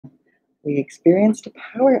we experienced a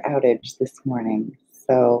power outage this morning.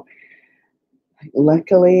 So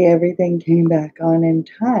luckily everything came back on in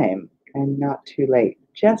time and not too late,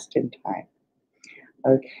 just in time.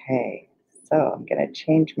 Okay, so I'm going to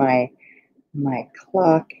change my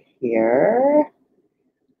clock here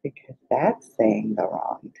because that's saying the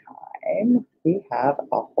wrong time. We have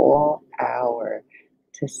a whole hour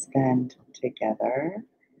to spend together.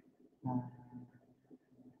 Let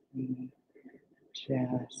me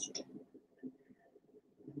just,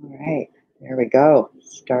 all right, there we go.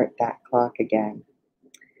 Start that clock again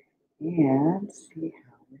and see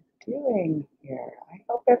how we're doing here. I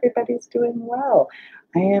hope everybody's doing well.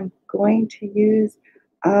 I am going to use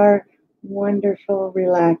our wonderful,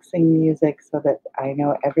 relaxing music so that I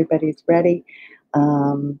know everybody's ready.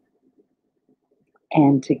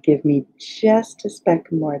 And to give me just a speck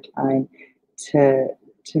more time to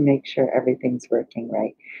make sure everything's working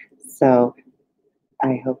right. So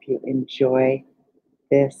I hope you enjoy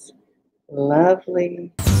this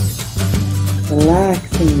lovely,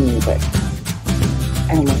 relaxing music.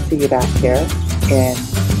 And we'll see you back here in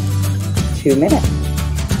 2 minutes.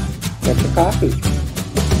 Get your coffee.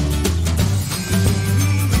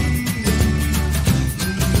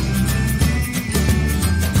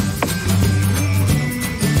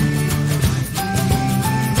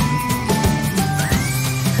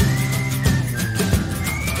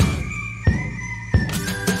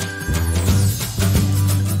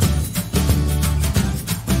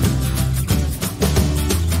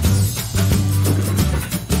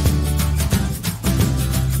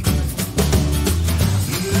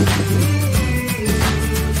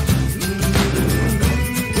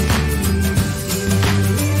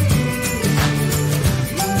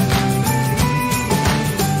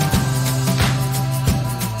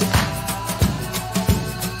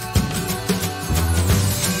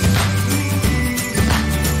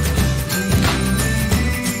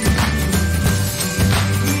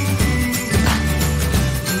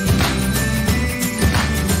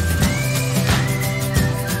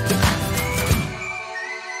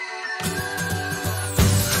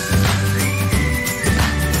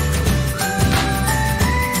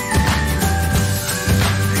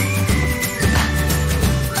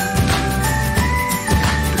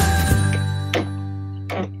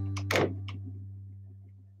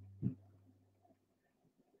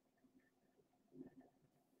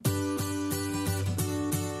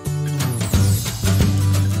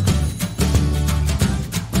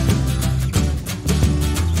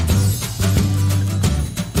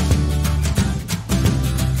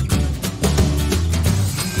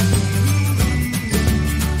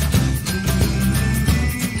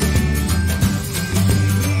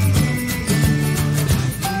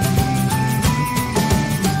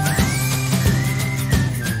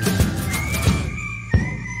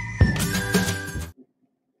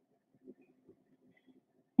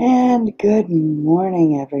 And good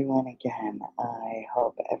morning, everyone, again. I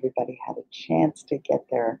hope everybody had a chance to get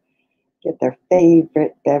their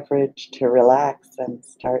favorite beverage to relax and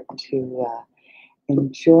start to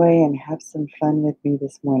enjoy and have some fun with me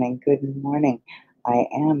this morning. Good morning. I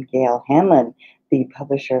am Gail Hanlon, the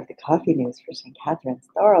publisher of the Coffee News for St. Catharines,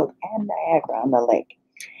 Thorold, and Niagara on the Lake.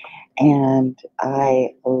 And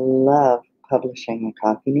I love publishing the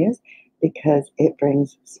Coffee News because it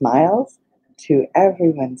brings smiles to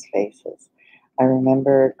everyone's faces. I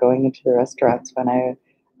remember going into the restaurants when I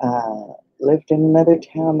lived in another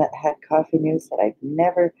town that had Coffee News that I'd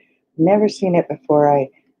never seen it before.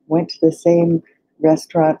 I went to the same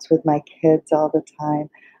restaurants with my kids all the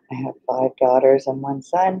time. I have 5 daughters and 1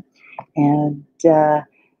 son, and the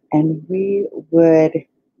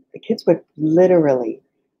kids would literally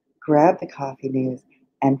grab the Coffee News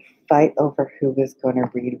and fight over who was going to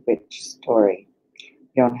read which story.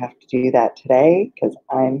 You don't have to do that today because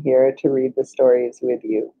I'm here to read the stories with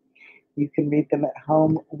you. You can read them at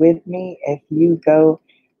home with me if you go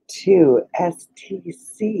to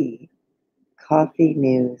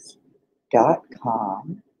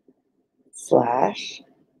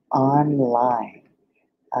stccoffeenews.com/online.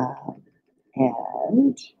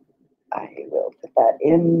 And I will put that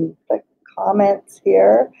in the comments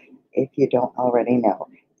here if you don't already know.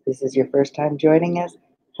 If this is your first time joining us,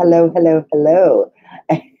 hello, hello, hello.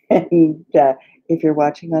 And if you're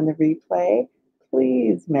watching on the replay,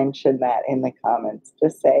 please mention that in the comments.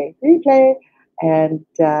 Just say replay, and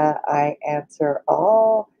I answer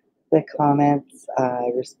all the comments.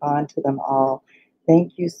 I respond to them all.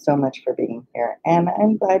 Thank you so much for being here, and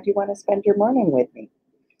I'm glad you want to spend your morning with me.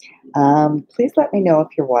 Please let me know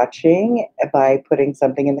if you're watching by putting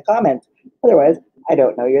something in the comments. Otherwise, I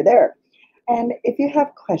don't know you're there. And if you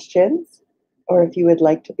have questions or if you would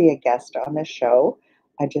like to be a guest on the show,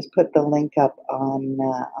 I just put the link up on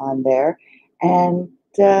there. And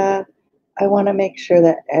I want to make sure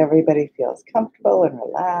that everybody feels comfortable and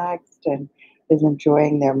relaxed and is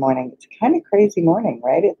enjoying their morning. It's kind of crazy morning,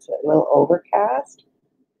 right? It's a little overcast.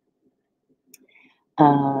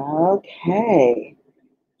 Okay.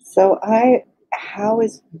 So how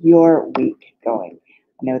is your week going?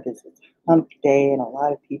 I know this is hump day and a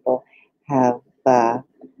lot of people have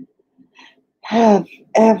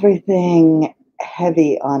everything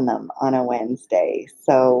heavy on them on a Wednesday.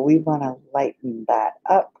 So we want to lighten that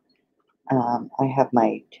up. I have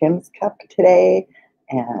my Tim's cup today,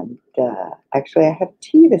 and actually I have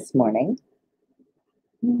tea this morning.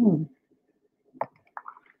 And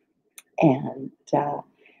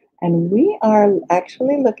we are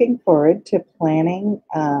actually looking forward to planning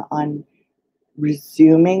on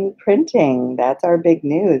resuming printing. That's our big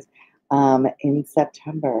news in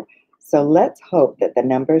September. So let's hope that the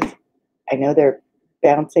numbers, I know they're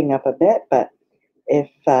bouncing up a bit, but if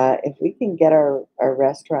we can get our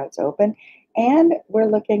restaurants open, and we're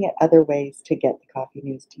looking at other ways to get the coffee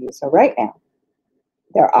news to you. So right now,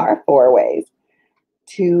 there are 4 ways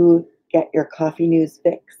to get your coffee news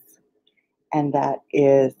fix, and that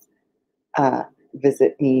is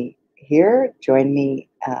visit me here, join me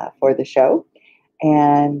for the show,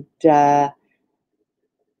 and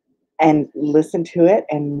listen to it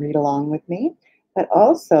and read along with me. But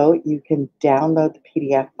also, you can download the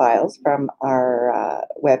PDF files from our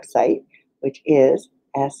website, which is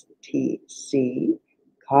STC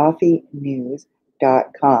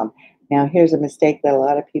CoffeeNews.com. Now, here's a mistake that a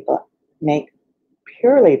lot of people make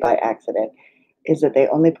purely by accident, is that they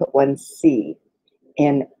only put one C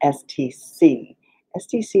in STC.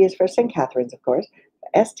 STC is for St. Catharines, of course,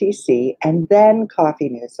 STC, and then Coffee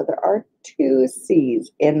News. So there are 2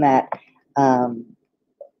 C's in that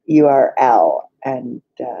URL, and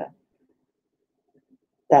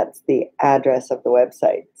that's the address of the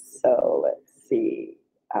website. So let's see,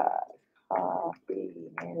 Coffee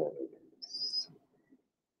News,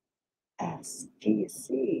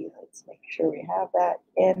 STC. Let's make sure we have that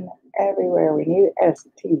in everywhere we need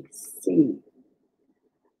STC.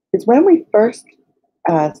 Because when we first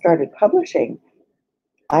started publishing,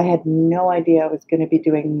 I had no idea I was going to be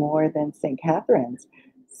doing more than St. Catharines.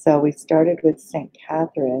 So we started with St.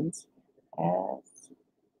 Catharines. I'm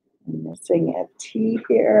missing a T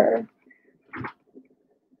here.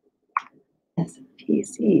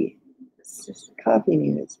 STC,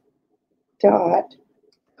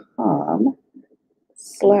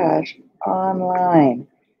 coffeenews.com/online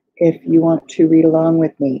if you want to read along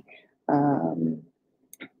with me.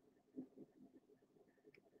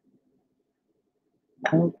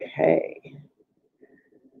 Okay.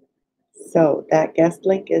 So that guest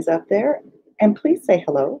link is up there, and please say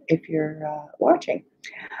hello if you're watching.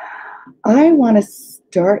 I want to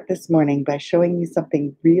start this morning by showing you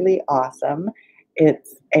something really awesome.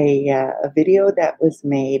 It's a video that was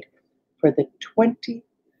made for the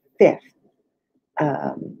 25th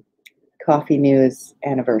Coffee News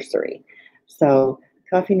anniversary. So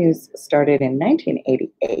Coffee News started in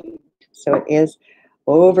 1988, so it is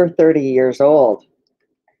over 30 years old.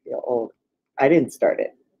 I feel old. I didn't start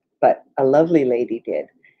it, but a lovely lady did,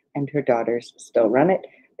 and her daughters still run it.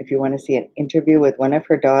 If you want to see an interview with one of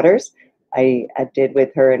her daughters, I did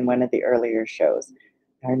with her in one of the earlier shows.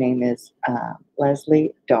 Her name is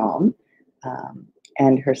Leslie Dom,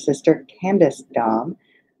 and her sister Candace Dom.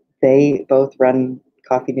 They both run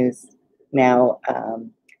Coffee News now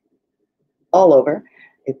all over.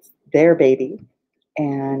 It's their baby,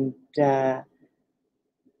 and their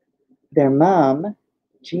mom,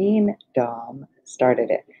 Jean Dom,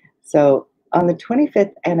 started it. So on the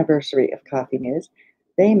 25th anniversary of Coffee News,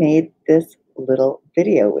 they made this little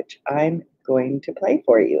video, which I'm going to play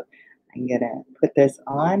for you. I'm going to put this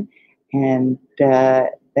on, and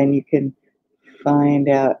then you can find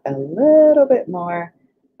out a little bit more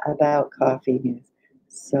about Coffee News.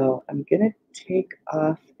 So I'm going to take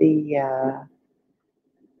off the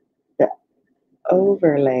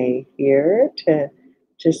overlay here to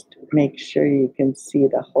just make sure you can see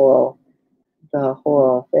the whole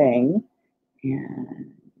thing.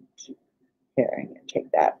 And here, I'm going to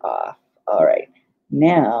take that off. All right.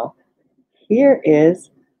 Now, here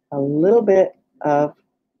is a little bit of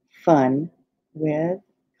fun with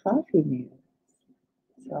Coffee News.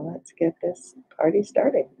 So let's get this party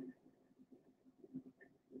started.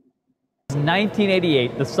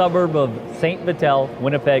 1988, the suburb of St. Vital,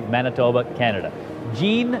 Winnipeg, Manitoba, Canada.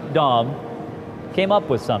 Jean Dom came up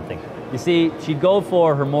with something. You see, she'd go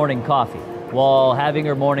for her morning coffee. While having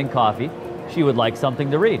her morning coffee, she would like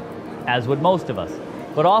something to read, as would most of us.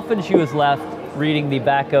 But often she was left reading the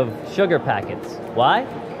back of sugar packets. Why?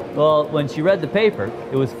 Well, when she read the paper,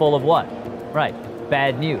 it was full of what? Right,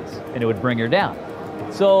 bad news, and it would bring her down.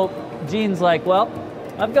 So Jean's like, well,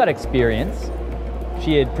 I've got experience.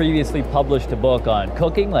 She had previously published a book on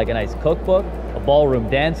cooking, like a nice cookbook, a ballroom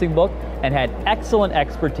dancing book, and had excellent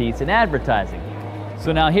expertise in advertising.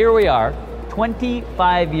 So now here we are,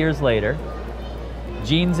 25 years later,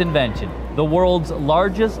 Jean's invention, the world's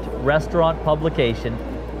largest restaurant publication,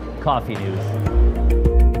 Coffee News.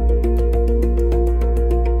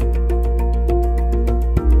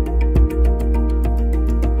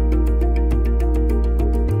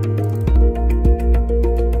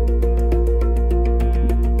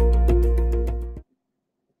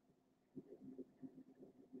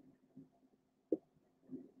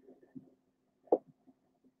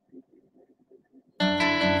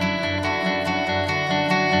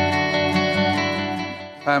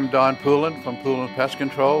 I'm Don Poulin from Poulin Pest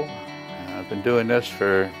Control. I've been doing this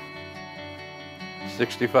for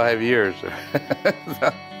 65 years.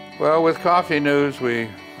 Well, with Coffee News, I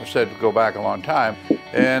said to go back a long time.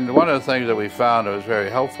 And one of the things that we found that was very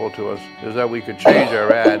helpful to us is that we could change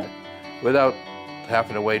our ad without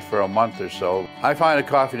having to wait for a month or so. I find that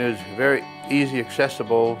Coffee News very easy,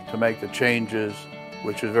 accessible to make the changes,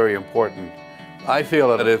 which is very important. I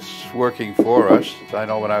feel that it's working for us. I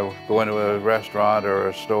know when I go into a restaurant or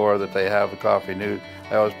a store that they have a Coffee News,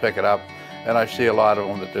 I always pick it up, and I see a lot of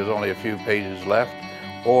them that there's only a few pages left,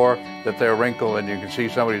 or that they're wrinkled and you can see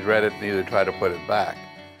somebody's read it and either try to put it back.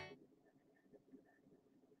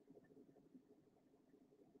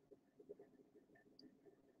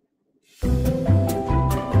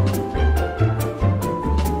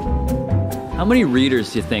 How many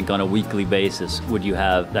readers do you think on a weekly basis would you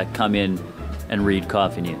have that come in and read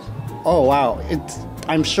Coffee News? Oh wow,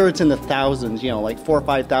 I'm sure it's in the thousands, like 4,000 or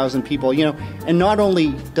 5,000 people, and not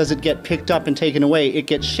only does it get picked up and taken away, it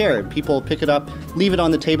gets shared. People pick it up, leave it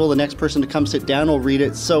on the table, the next person to come sit down will read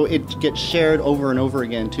it, so it gets shared over and over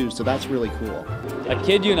again too, so that's really cool. I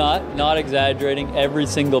kid you not exaggerating, every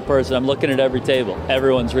single person, I'm looking at every table,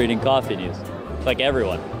 everyone's reading Coffee News, like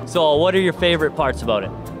everyone. So what are your favorite parts about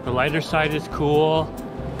it? The lighter side is cool,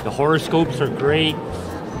 the horoscopes are great.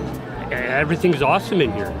 Everything's awesome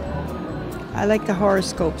in here. I like the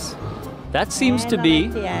horoscopes. That seems to I be...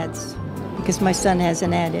 like the ads, because my son has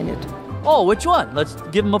an ad in it. Oh, which one? Let's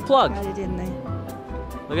give him a plug. Got it in there.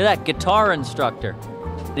 Look at that, guitar instructor.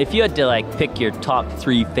 If you had to pick your top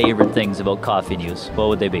 3 favorite things about Coffee News, what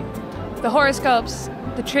would they be? The horoscopes,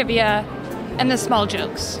 the trivia, and the small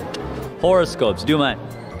jokes. Horoscopes, do mine.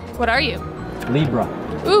 What are you? Libra.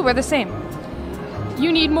 Ooh, we're the same.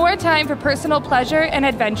 You need more time for personal pleasure and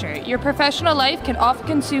adventure. Your professional life can often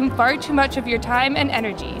consume far too much of your time and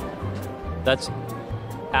energy. That's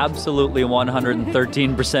absolutely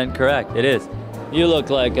 113% correct. It is. You look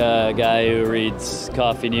like a guy who reads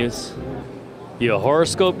Coffee News. You a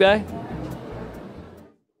horoscope guy?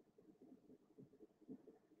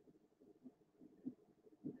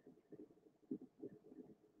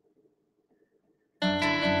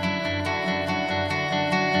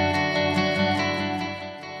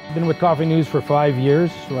 Been with Coffee News for 5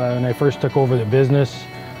 years. When I first took over the business,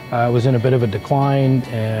 I was in a bit of a decline,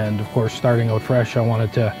 and of course, starting out fresh, I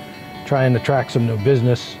wanted to try and attract some new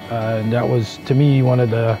business, and that was, to me, one of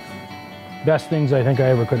the best things I think I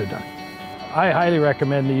ever could have done. I highly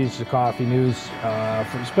recommend the use of Coffee News,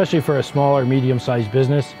 especially for a smaller, medium-sized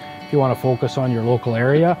business. If you want to focus on your local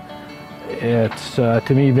area, it's,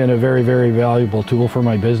 to me, been a very, very valuable tool for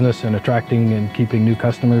my business in attracting and keeping new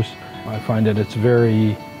customers. I find that it's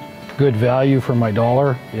very good value for my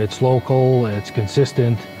dollar. It's local, it's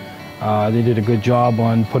consistent. They did a good job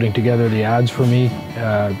on putting together the ads for me,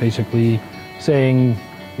 basically saying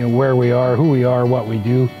where we are, who we are, what we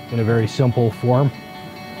do in a very simple form.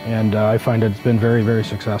 And I find it's been very, very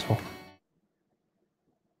successful.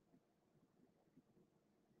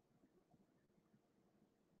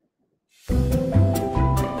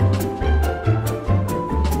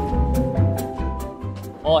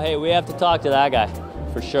 Oh, hey, we have to talk to that guy,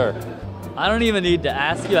 for sure. I don't even need to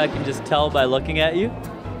ask you, I can just tell by looking at you.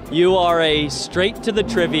 You are a straight to the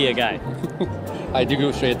trivia guy. I do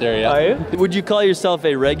go straight there, yeah. Are you? Would you call yourself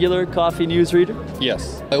a regular Coffee News reader?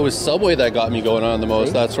 Yes. It was Subway that got me going on the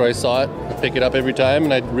most. That's where I saw it. I'd pick it up every time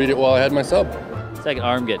and I'd read it while I had my sub. Second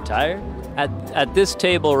arm get tired? At this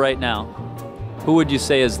table right now, who would you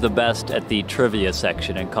say is the best at the trivia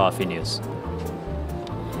section in Coffee News?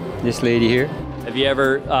 This lady here. Have you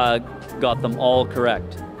ever got them all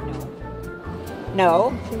correct?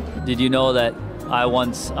 No. Did you know that I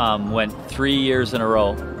once went 3 years in a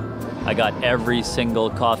row? I got every single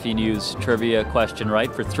Coffee News trivia question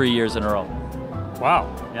right for 3 years in a row.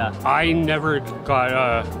 Wow. Yeah. I never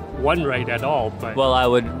got one right at all, but Well, I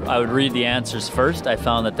would read the answers first. I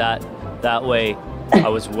found that way I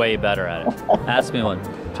was way better at it. Ask me one.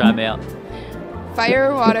 Try me out.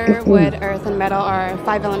 Fire, water, wood, earth, and metal are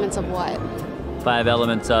 5 elements of what? 5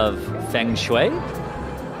 elements of feng shui.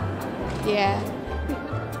 Yeah.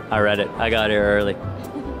 I read it. I got here early.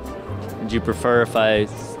 Would you prefer if I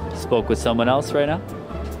spoke with someone else right now?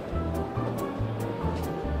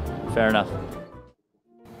 Fair enough.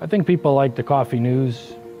 I think people like the coffee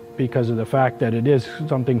news because of the fact that it is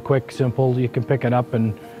something quick, simple. You can pick it up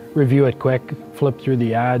and review it quick, flip through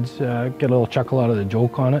the ads, get a little chuckle out of the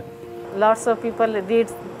joke on it. Lots of people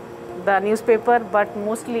read the newspaper, but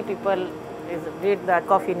mostly people read the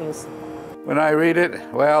coffee news. When I read it,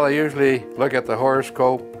 well, I usually look at the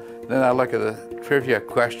horoscope, then I look at the trivia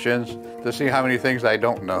questions to see how many things I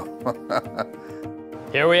don't know.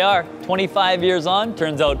 Here we are, 25 years on.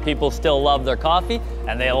 Turns out people still love their coffee,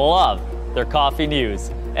 and they love their coffee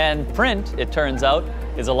news. And print, it turns out,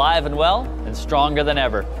 is alive and well and stronger than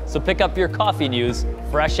ever. So pick up your coffee news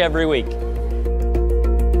fresh every week.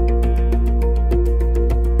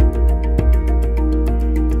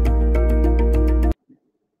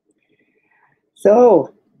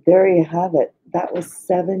 So there you have it. That was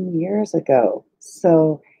 7 years ago.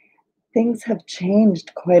 So things have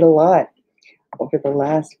changed quite a lot over the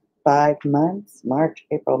last 5 months, March,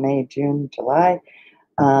 April, May, June, July.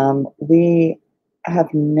 We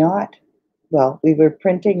have not, well, we were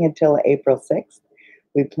printing until April 6th.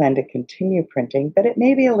 We plan to continue printing, but it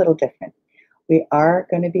may be a little different. We are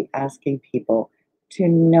going to be asking people to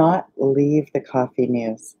not leave the coffee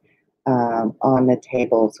news on the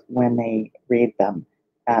tables when they read them.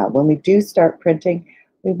 When we do start printing,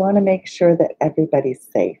 we want to make sure that everybody's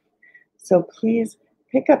safe. So please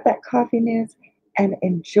pick up that coffee news and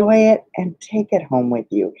enjoy it and take it home with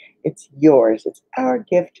you. It's yours. It's our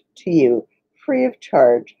gift to you, free of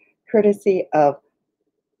charge, courtesy of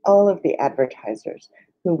all of the advertisers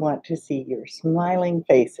who want to see your smiling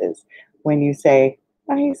faces when you say,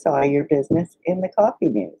 I saw your business in the coffee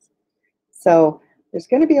news. So there's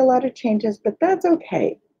going to be a lot of changes, but that's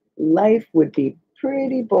okay. Life would be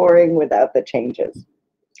pretty boring without the changes.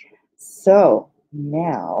 So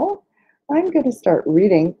now I'm going to start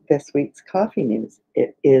reading this week's coffee news.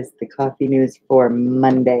 It is the coffee news for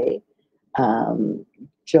Monday,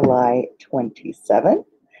 July 27th.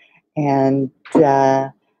 And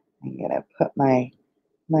I'm going to put my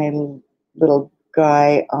little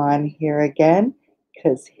guy on here again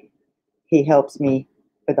because he helps me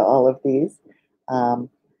with all of these.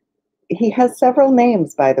 He has several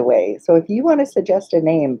names, by the way. So if you want to suggest a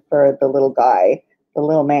name for the little guy, the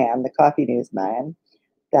little man, the coffee news man,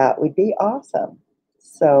 that would be awesome.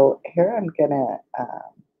 So here I'm going to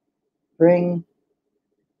bring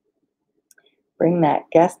that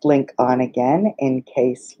guest link on again in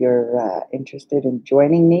case you're interested in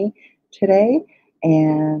joining me today.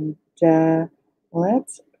 And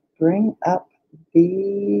let's bring up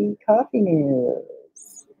the coffee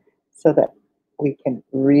news so that we can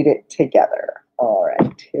read it together. All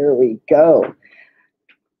right, here we go.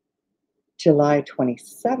 July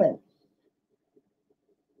 27th.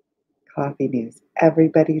 Coffee news.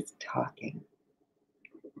 Everybody's talking.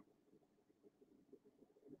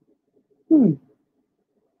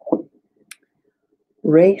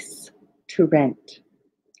 Race to rent.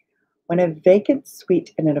 When a vacant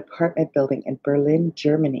suite in an apartment building in Berlin,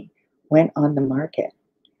 Germany went on the market,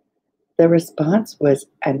 the response was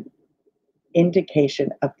an indication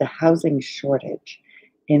of the housing shortage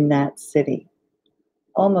in that city.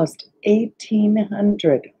 Almost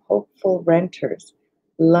 1,800 hopeful renters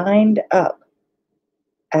lined up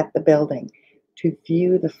at the building to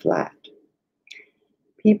view the flat.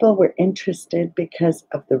 People were interested because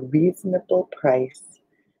of the reasonable price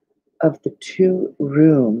of the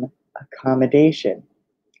 2-room accommodation.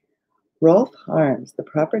 Rolf Harms, the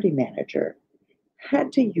property manager,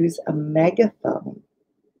 had to use a megaphone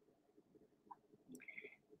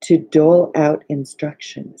to dole out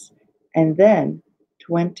instructions, and then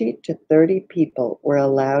 20 to 30 people were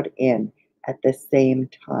allowed in at the same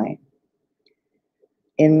time.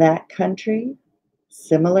 In that country,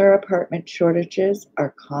 similar apartment shortages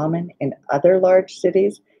are common in other large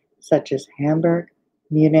cities such as Hamburg,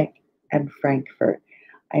 Munich, and Frankfurt.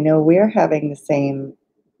 I know we're having the same,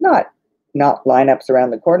 not lineups around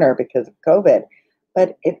the corner because of COVID,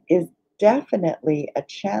 but it is definitely a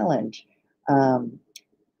challenge.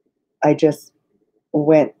 I just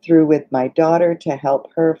went through with my daughter to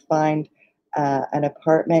help her find an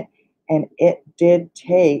apartment, and it did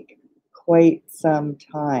take quite some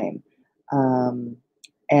time and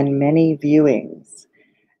many viewings.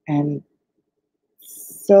 And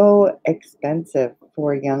so expensive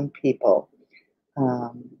for young people.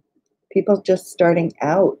 People just starting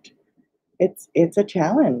out. It's a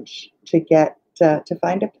challenge to get to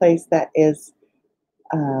find a place that is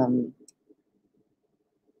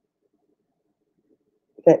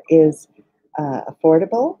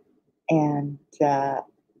affordable, and I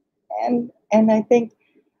think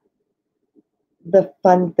the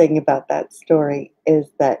fun thing about that story is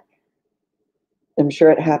that I'm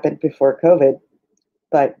sure it happened before COVID,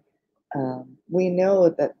 but we know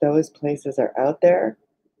that those places are out there,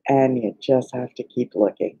 and you just have to keep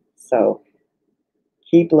looking. So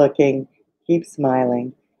keep looking, keep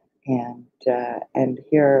smiling, and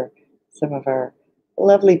here are some of our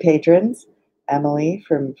lovely patrons. Emily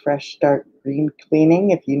from Fresh Start Green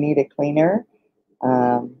Cleaning, if you need a cleaner,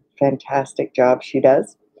 fantastic job she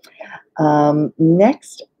does.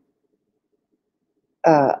 Next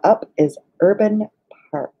up is Urban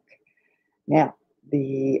Park. Now,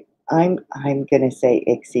 I'm going to say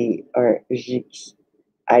Ixi or Jix.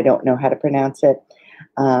 I don't know how to pronounce it.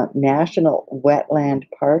 National Wetland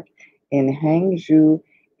Park in Hangzhou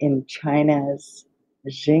in China's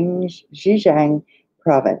Zhejiang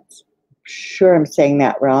province. Sure, I'm saying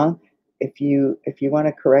that wrong. If you want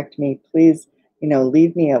to correct me, please,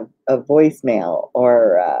 leave me a voicemail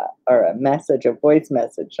or a message, a voice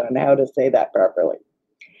message on how to say that properly.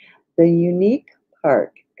 The unique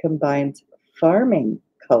park combines farming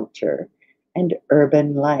culture and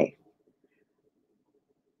urban life,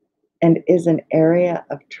 and is an area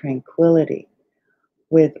of tranquility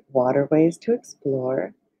with waterways to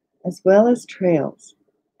explore, as well as trails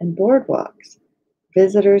and boardwalks.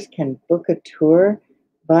 Visitors can book a tour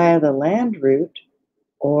via the land route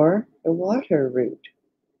or the water route.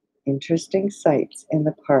 Interesting sights in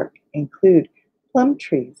the park include plum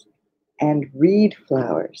trees and reed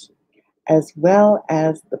flowers, as well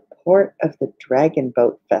as the Port of the Dragon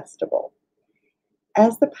Boat Festival.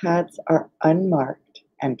 As the paths are unmarked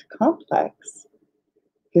and complex,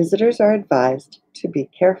 visitors are advised to be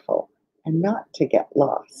careful and not to get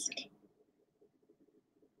lost.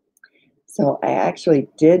 So I actually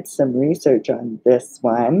did some research on this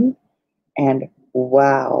one, and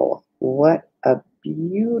wow, what a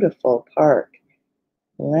beautiful park.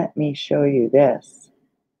 Let me show you this.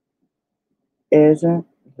 Isn't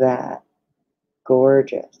that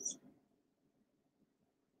gorgeous?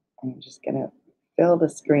 I'm just going to fill the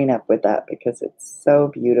screen up with that because it's so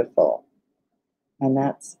beautiful. And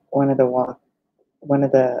that's one of the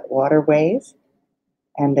waterways,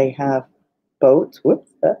 and they have boats.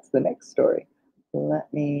 Whoops, that's the next story.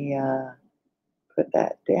 Let me put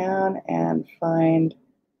that down and find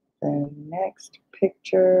the next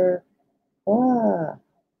picture.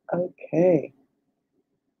 Okay.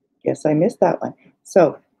 Guess I missed that one.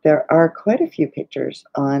 So there are quite a few pictures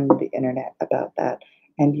on the internet about that,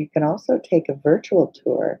 and you can also take a virtual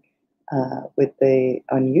tour on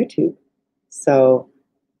YouTube. So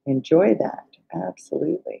enjoy that,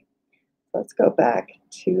 absolutely. Let's go back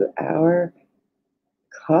to our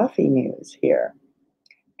coffee news here,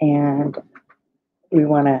 and we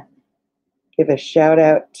want to give a shout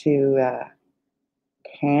out to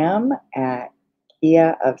Pam at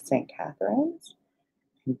Kia of St. Catharines,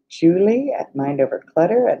 and Julie at Mind Over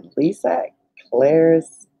Clutter, and Lisa at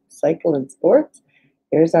Claire's Cycle and Sports.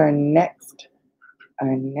 Here's our next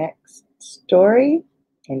story,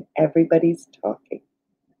 and everybody's talking.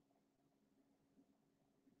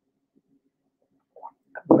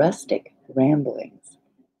 Rustic ramblings.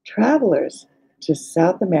 Travelers to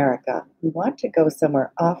South America who want to go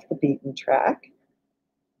somewhere off the beaten track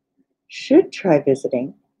should try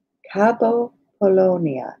visiting Cabo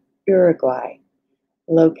Polonia, Uruguay.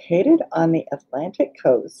 Located on the Atlantic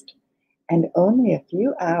coast and only a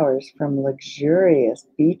few hours from luxurious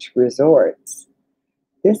beach resorts,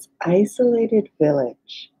 this isolated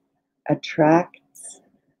village attracts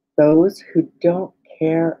those who don't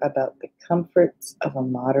care about the comforts of a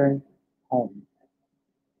modern home.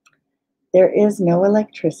 There is no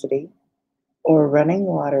electricity or running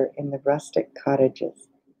water in the rustic cottages,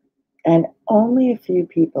 and only a few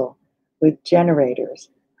people with generators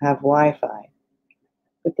have Wi-Fi.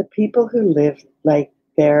 But the people who live like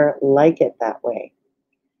it that way.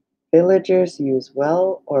 Villagers use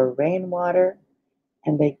well or rainwater,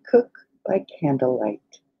 and they cook by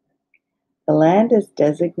candlelight. The land is a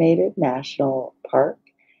designated national park,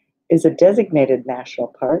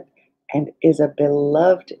 and is a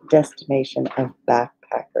beloved destination of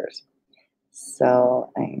backpackers.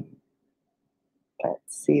 So let's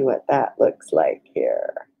see what that looks like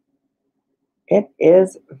here. It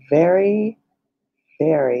is very,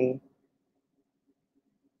 very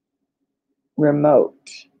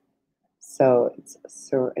remote. So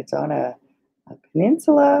it's on a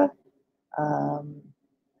peninsula.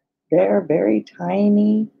 They're very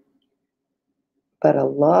tiny, but a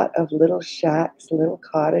lot of little shacks, little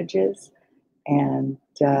cottages. And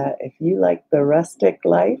if you like the rustic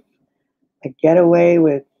life, a getaway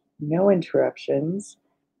with no interruptions,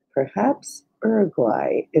 perhaps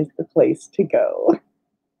Uruguay is the place to go.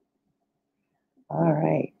 All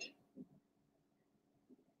right.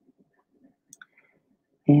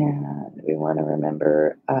 And we want to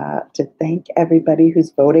remember to thank everybody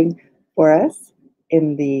who's voting for us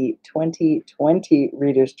in the 2020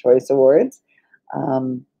 Reader's Choice Awards.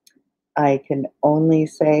 I can only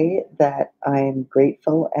say that I'm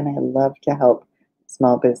grateful and I love to help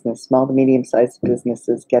small to medium-sized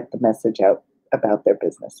businesses get the message out about their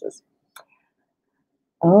businesses.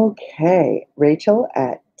 Okay, Rachel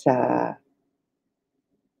at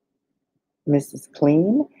Mrs.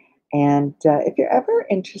 Clean. And if you're ever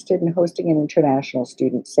interested in hosting an international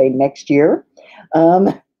student, say next year,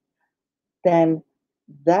 then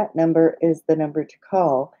that number is the number to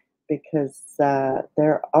call, because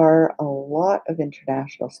there are a lot of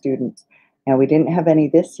international students. Now, we didn't have any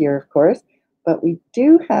this year, of course, but we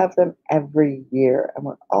do have them every year. And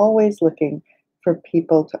we're always looking for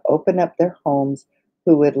people to open up their homes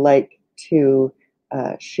who would like to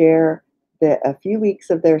share a few weeks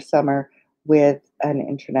of their summer with an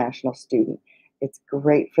international student. It's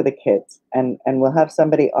great for the kids. And we'll have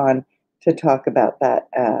somebody on to talk about that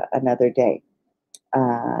another day.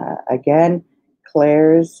 Again,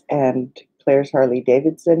 Claire's Harley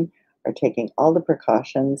Davidson are taking all the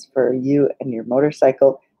precautions for you and your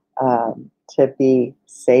motorcycle to be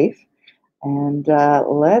safe. And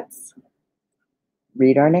let's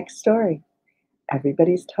read our next story.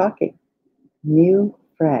 Everybody's talking. New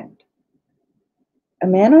friend. A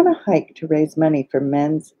man on a hike to raise money for a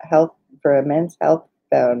men's health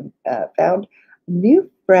found a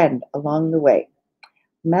new friend along the way.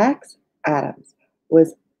 Max Adams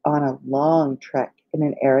was on a long trek in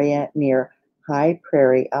an area near High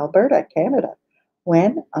Prairie, Alberta, Canada,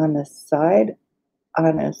 when on a side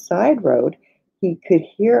road he could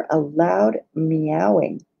hear a loud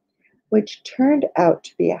meowing, which turned out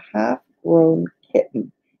to be a half-grown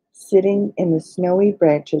kitten sitting in the snowy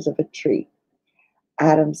branches of a tree.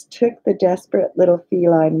 Adams took the desperate little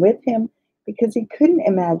feline with him because he couldn't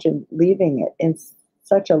imagine leaving it in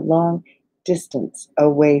such a long distance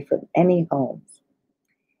away from any homes.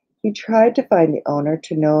 He tried to find the owner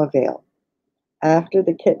to no avail. After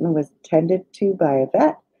the kitten was tended to by a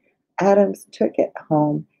vet, Adams took it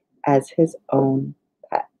home as his own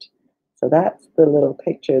pet. So that's the little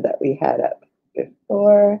picture that we had up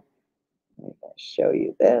before. I'm going to show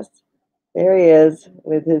you this. There he is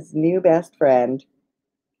with his new best friend.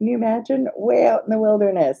 Can you imagine? Way out in the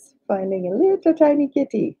wilderness, finding a little tiny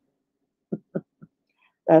kitty.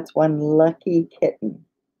 That's one lucky kitten,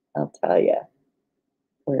 I'll tell you.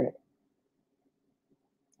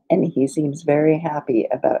 And he seems very happy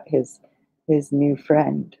about his new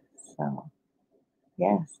friend. So,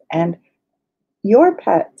 yes. And your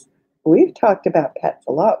pets, we've talked about pets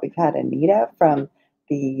a lot. We've had Anita from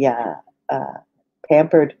the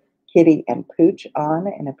Pampered Kitty and Pooch on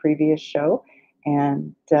in a previous show.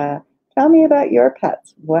 And tell me about your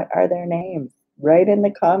pets. What are their names? Write in the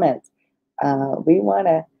comments. We want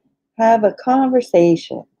to have a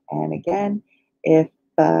conversation. And again, if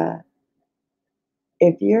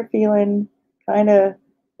you're feeling kind of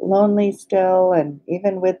lonely still, and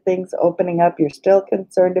even with things opening up, you're still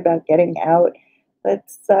concerned about getting out,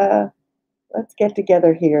 let's get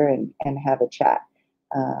together here and have a chat.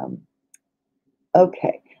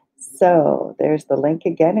 Okay, so there's the link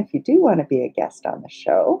again if you do want to be a guest on the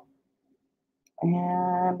show.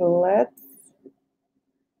 And let's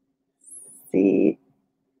see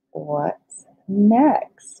what's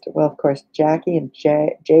next. Well, of course, Jackie and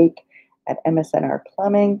Jake at MSNR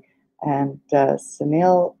Plumbing, and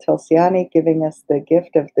Sunil Tulsiani giving us the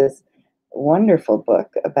gift of this wonderful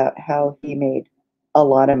book about how he made a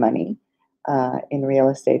lot of money in real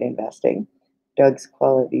estate investing. Doug's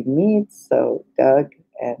Quality Meats. So Doug,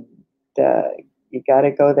 and you got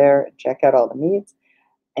to go there and check out all the meats.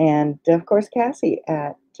 And of course, Cassie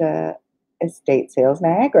at Estate Sales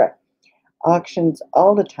Niagara. Auctions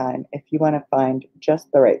all the time if you want to find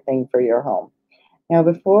just the right thing for your home. Now,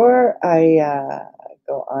 before I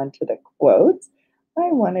go on to the quotes,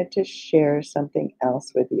 I wanted to share something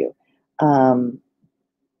else with you.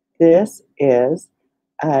 This is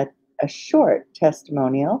a short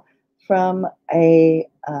testimonial from a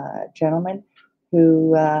gentleman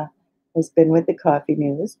who has been with the Coffee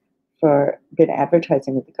News been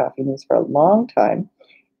advertising with the Coffee News for a long time,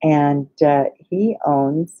 and he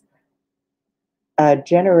owns a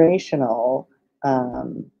generational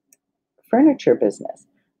furniture business.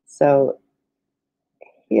 So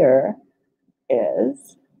here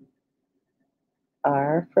is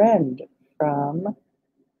our friend from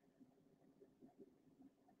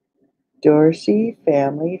Dorsey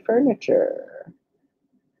Family Furniture.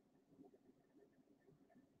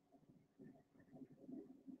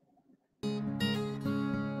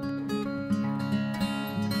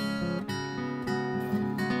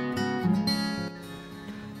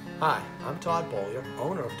 Hi, I'm Todd Bollier,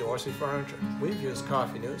 owner of Dorsey Furniture. We've used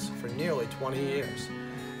Coffee News for nearly 20 years.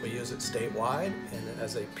 We use it statewide and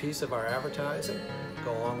as a piece of our advertising,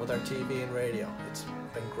 go along with our TV and radio. It's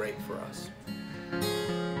been great for us.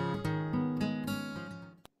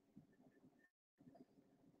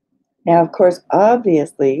 Now, of course,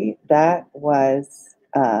 obviously, that was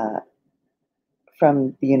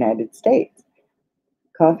from the United States.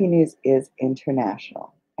 Coffee News is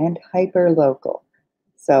international and hyper-local.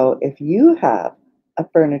 So if you have a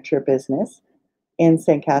furniture business in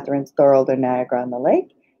St. Catharines, Thorold, or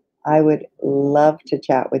Niagara-on-the-Lake, I would love to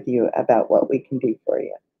chat with you about what we can do for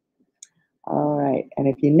you. All right, and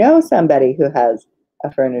if you know somebody who has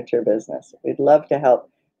a furniture business, we'd love to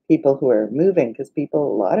help people who are moving, because a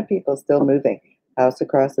lot of people still moving. House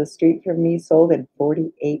across the street from me sold in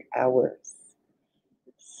 48 hours.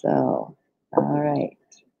 So, all right,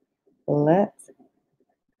 let's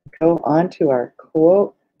go on to our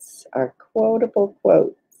quotes, our quotable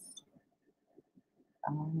quotes.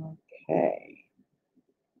 Okay.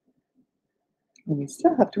 And we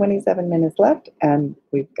still have 27 minutes left, and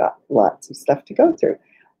we've got lots of stuff to go through.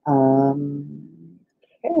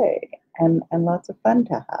 Okay, and lots of fun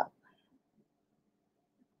to have.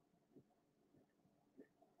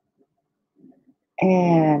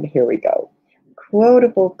 And here we go.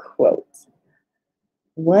 Quotable quotes.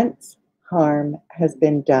 Once harm has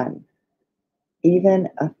been done, even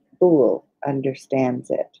a fool understands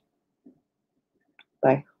it.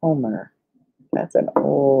 By Homer. That's an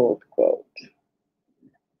old quote.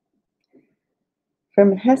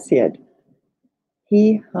 From Hesiod,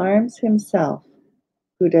 he harms himself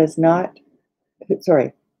who does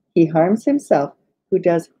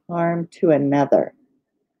harm to another,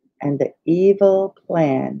 and the evil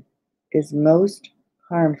plan is most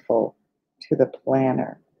harmful to the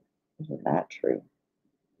planner. Isn't that true?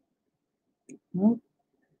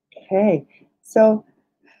 Okay, so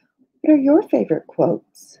what are your favorite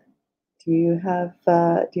quotes? Do you have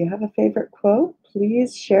a favorite quote?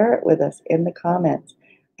 Please share it with us in the comments.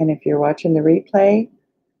 And if you're watching the replay,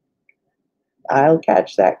 I'll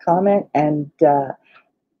catch that comment and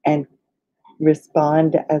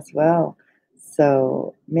respond as well.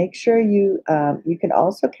 So make sure you can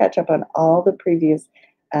also catch up on all the previous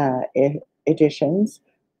editions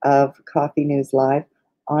of Coffee News Live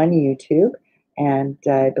on YouTube. And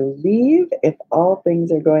I believe if all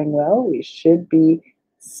things are going well, we should be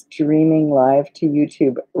streaming live to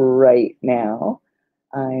YouTube right now.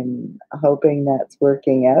 I'm hoping that's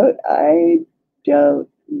working out. I don't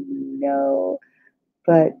know.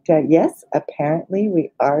 But yes, apparently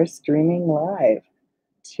we are streaming live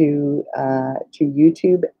to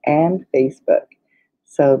YouTube and Facebook.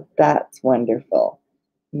 So that's wonderful.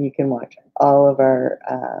 You can watch all of our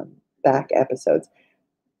back episodes.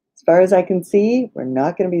 As far as I can see, we're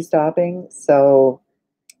not going to be stopping. So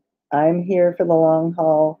I'm here for the long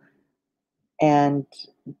haul and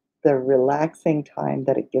the relaxing time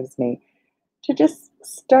that it gives me to just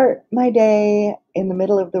start my day in the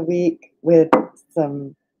middle of the week with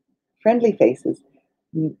some friendly faces.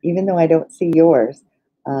 Even though I don't see yours,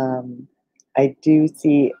 I do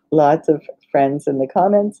see lots of friends in the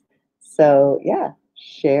comments. So yeah,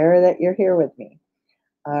 share that you're here with me.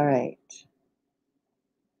 All right,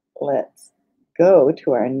 let's go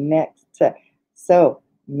to our next set. So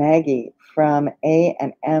Maggie from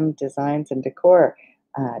A&M Designs and Decor,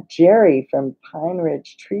 Jerry from Pine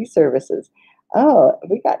Ridge Tree Services. Oh,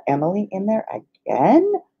 we got Emily in there again?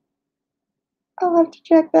 I'll have to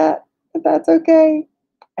check that, but that's okay.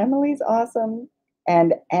 Emily's awesome.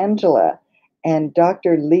 And Angela and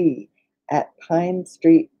Dr. Lee at Pine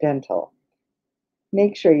Street Dental.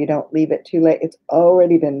 Make sure you don't leave it too late. It's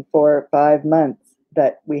already been 4 or 5 months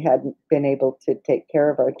that we hadn't been able to take care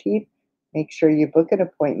of our teeth. Make sure you book an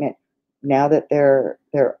appointment now that they're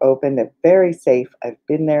open. They're very safe. I've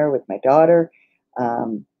been there with my daughter.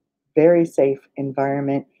 Very safe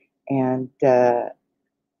environment. And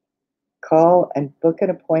call and book an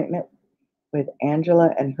appointment with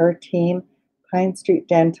Angela and her team. Pine Street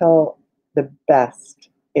Dental, the best,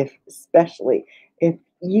 especially if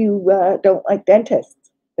you don't like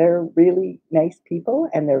dentists. They're really nice people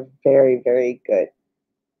and they're very, very good.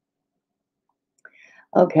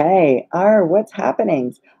 Okay, our what's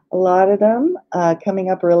happenings. A lot of them coming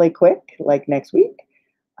up really quick, like next week.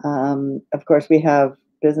 Of course, we have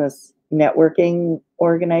business networking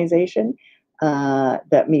organization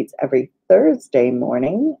that meets every Thursday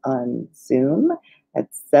morning on Zoom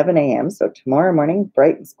at 7 a.m. So tomorrow morning,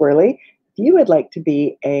 bright and squirrely. If you would like to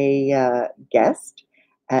be a guest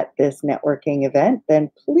at this networking event,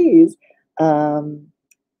 then please call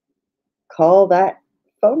that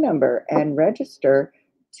phone number and register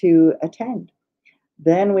to attend.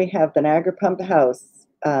 Then we have the Niagara Pump House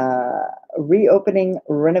reopening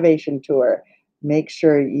renovation tour. Make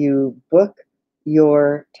sure you book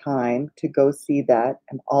your time to go see that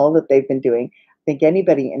and all that they've been doing. I think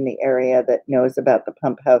anybody in the area that knows about the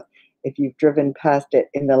pump house, if you've driven past it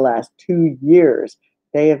in the last 2 years,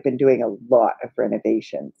 they have been doing a lot of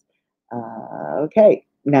renovations. Okay,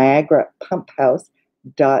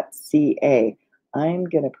 NiagaraPumpHouse.ca. I'm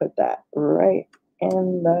going to put that right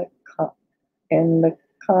in the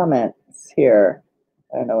comments here.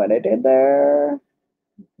 I don't know what I did there.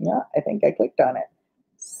 Yeah, I think I clicked on it.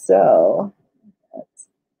 So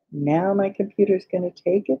now my computer's going to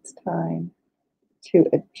take its time to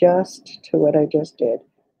adjust to what I just did.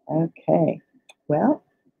 Okay, well,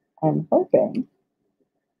 I'm hoping.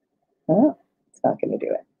 Oh, it's not going to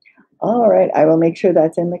do it. All right, I will make sure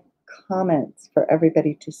that's in the comments for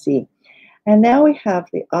everybody to see. And now we have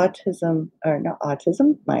the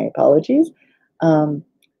my apologies,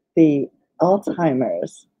 the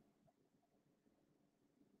Alzheimer's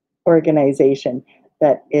organization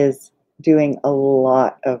that is doing a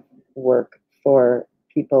lot of work for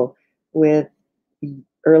people with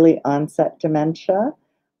early onset dementia.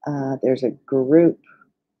 There's a group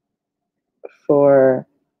for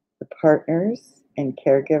the partners and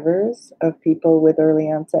caregivers of people with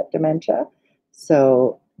early onset dementia.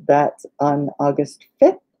 So that's on August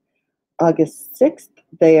 5th. August 6th,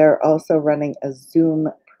 they are also running a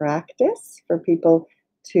Zoom practice for people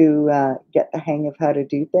to get the hang of how to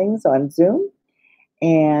do things on Zoom.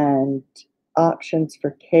 And options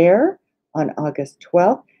for care on August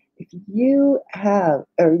 12th. If you're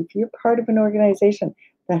part of an organization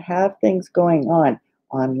that have things going on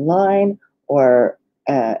online or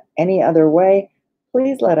any other way,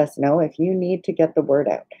 please let us know if you need to get the word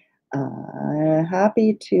out.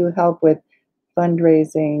 Happy to help with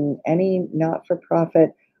fundraising, any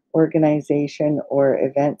not-for-profit organization or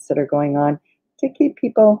events that are going on to keep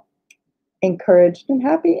people encouraged and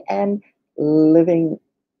happy and living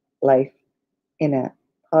life in a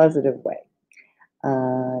positive way.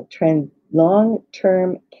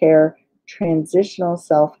 Long-term care, transitional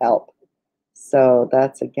self-help. So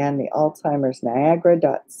that's, again, the Alzheimer's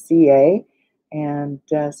Niagara.ca. And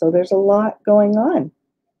so there's a lot going on.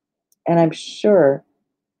 And I'm sure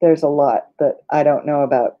there's a lot that I don't know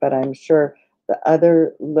about, but I'm sure the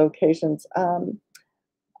other locations,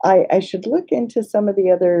 I should look into some of the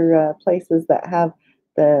other places that have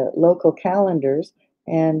the local calendars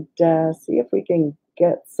and see if we can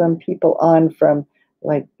get some people on from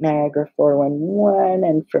like Niagara 411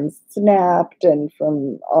 and from Snapped and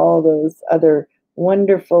from all those other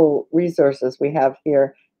wonderful resources we have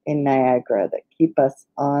here in Niagara that keep us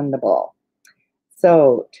on the ball.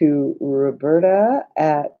 So to Roberta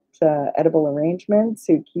at Edible Arrangements,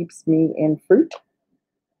 who keeps me in fruit.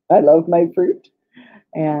 I love my fruit.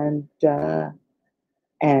 And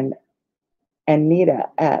Nita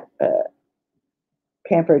at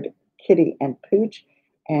Pampered Kitty and Pooch,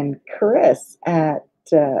 and Chris at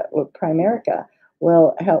Primerica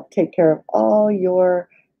will help take care of all your,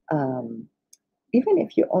 even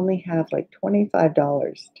if you only have like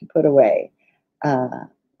 $25 to put away a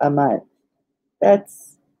month,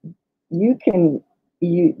 you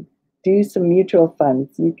do some mutual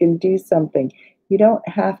funds, you can do something. You don't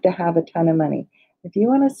have to have a ton of money. If you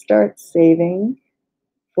want to start saving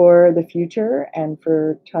for the future and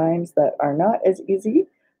for times that are not as easy,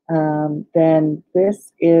 then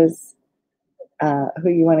this is who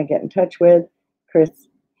you want to get in touch with, Chris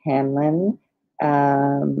Hanlon.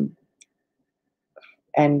 And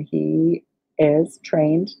he is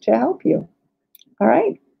trained to help you. All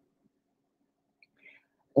right.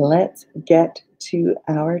 Let's get to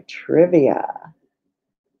our trivia.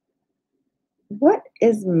 What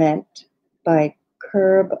is meant by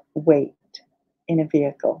curb weight in a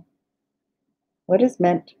vehicle? What is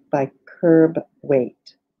meant by curb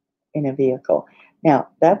weight in a vehicle? Now,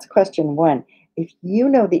 that's question one. If you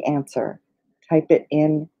know the answer, type it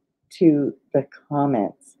in to the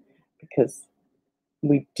comments, because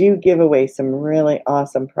we do give away some really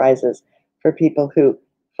awesome prizes for people who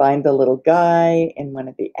find the little guy in one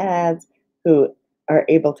of the ads, who are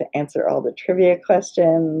able to answer all the trivia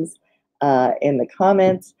questions. in the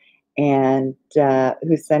comments and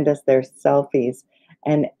who send us their selfies.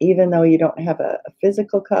 And even though you don't have a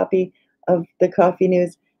physical copy of the Coffee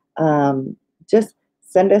News, just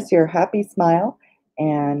send us your happy smile,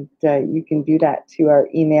 and you can do that to our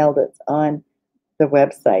email that's on the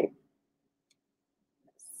website.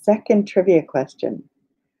 Second trivia question.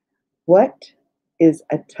 What is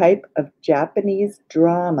a type of Japanese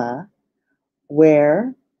drama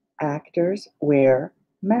where actors wear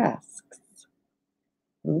masks?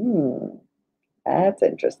 That's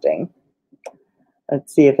interesting.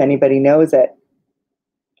 Let's see if anybody knows it.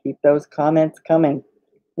 Keep those comments coming.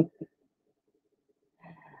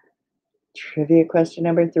 Trivia question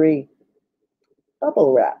number 3.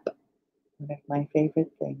 Bubble wrap. One of my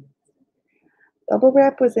favorite things. Bubble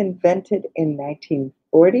wrap was invented in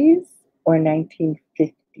 1940s or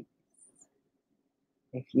 1950s?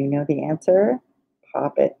 If you know the answer,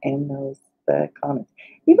 pop it in the comments.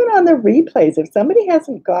 Even on the replays, if somebody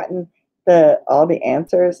hasn't gotten all the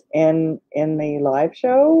answers in the live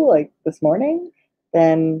show, like this morning,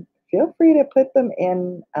 then feel free to put them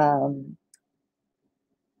in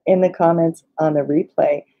the comments on the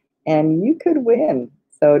replay, and you could win.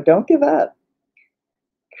 So don't give up.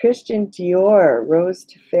 Christian Dior rose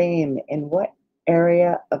to fame in what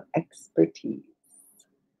area of expertise?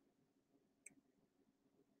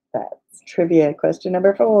 That's trivia question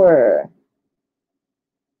number 4.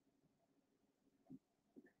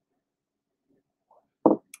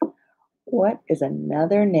 What is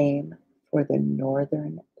another name for the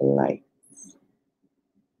Northern Lights?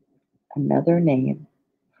 Another name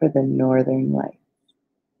for the Northern Lights.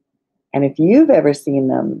 And if you've ever seen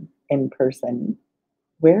them in person,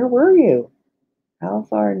 where were you? How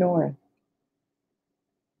far north?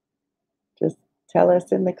 Just tell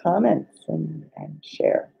us in the comments and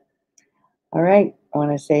share. All right, I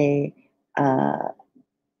want to say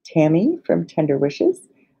Tammy from Tender Wishes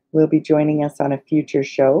will be joining us on a future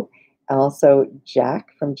show. Also,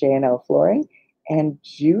 Jack from J&L Flooring and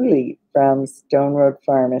Julie from Stone Road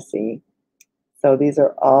Pharmacy. So these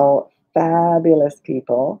are all fabulous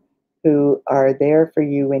people who are there for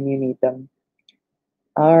you when you need them.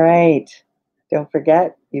 All right, don't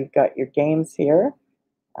forget, you've got your games here.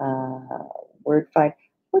 Word find.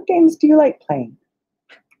 What games do you like playing?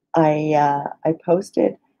 I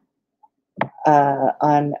posted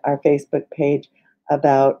on our Facebook page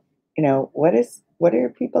about, what are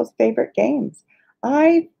people's favorite games?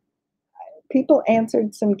 People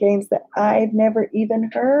answered some games that I've never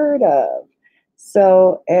even heard of.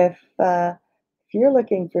 So if you're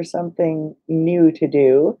looking for something new to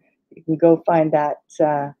do, you can go find that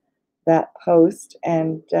post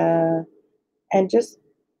and just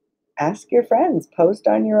ask your friends. Post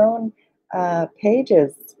on your own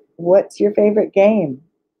pages. What's your favorite game?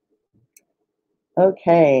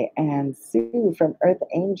 Okay, and Sue from Earth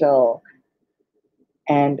Angel.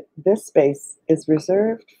 And this space is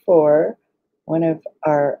reserved for one of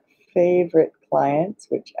our favorite clients,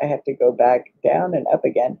 which I have to go back down and up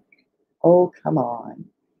again. Oh, come on.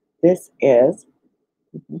 This is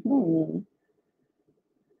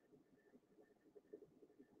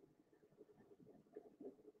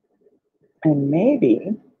and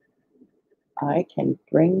maybe I can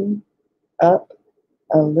bring up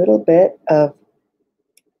a little bit of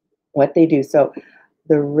what they do. So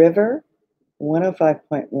the River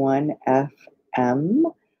 105.1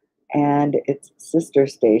 FM and its sister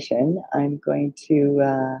station. I'm going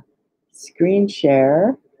to screen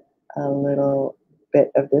share a little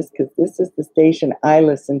bit of this because this is the station I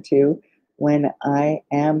listen to when I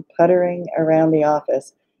am puttering around the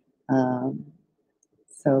office.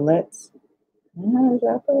 So let's, is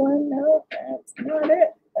that the one? No, that's not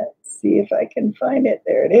it. Let's see if I can find it.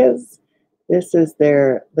 There it is. This is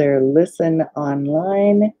their listen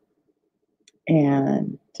online.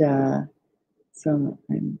 And so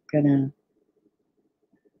I'm gonna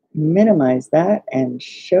minimize that and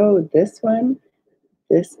show this one.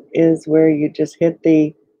 This is where you just hit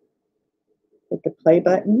the play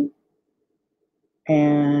button,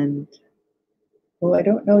 and I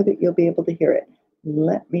don't know that you'll be able to hear it.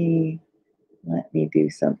 Let me do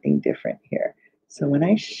something different here. So when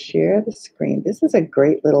I share the screen, this is a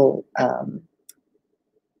great little okay.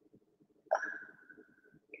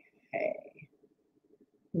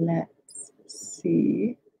 Let's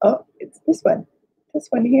see. Oh, it's this one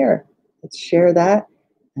here. Let's share that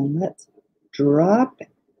and let's drop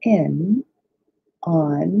in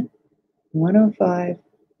on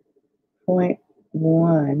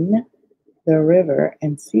 105.1 The River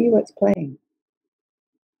and see what's playing.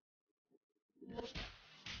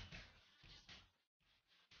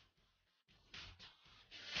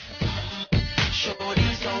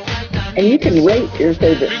 And you can rate your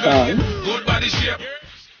favorite song.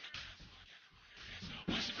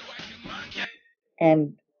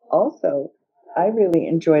 And also, I really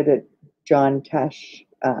enjoy the John Tesh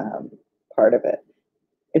part of it.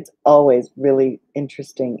 It's always really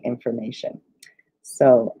interesting information.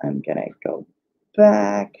 So I'm going to go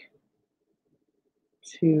back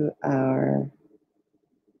to our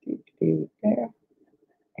there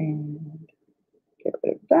and get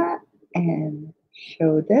rid of that and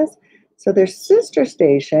show this. So their sister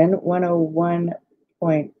station,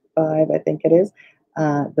 101.5, I think it is,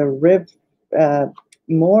 the Riv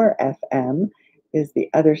More FM is the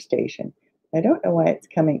other station. I don't know why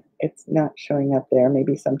it's not showing up there.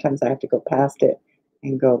 Maybe sometimes I have to go past it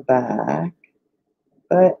and go back.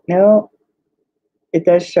 But no, it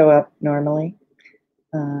does show up normally.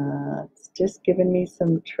 It's just giving me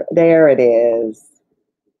some, there it is.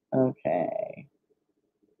 Okay.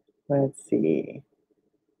 Let's see.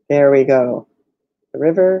 There we go. The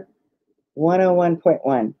River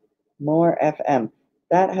 101.1, More FM.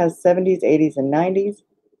 That has 70s, 80s, and 90s.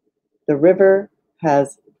 The River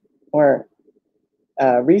has more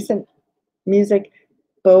recent music.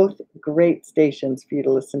 Both great stations for you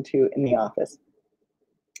to listen to in the office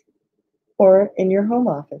or in your home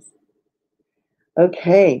office.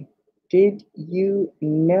 Okay, did you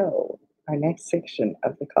know our next section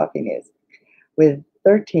of the Coffee News? With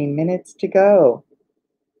 13 minutes to go.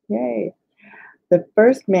 Yay. The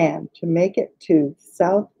first man to make it to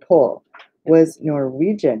South Pole was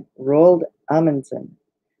Norwegian Roald Amundsen,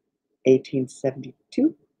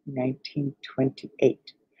 1872,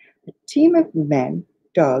 1928. A team of men,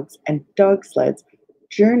 dogs, and dog sleds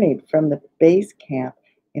journeyed from the base camp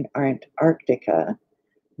in Antarctica,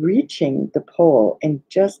 reaching the pole in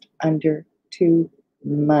just under 2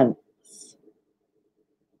 months.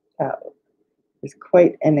 It was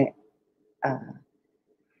quite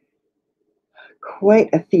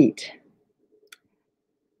a feat.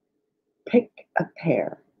 Pick a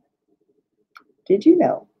pear. Did you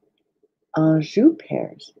know Anjou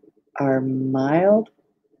pears are mild,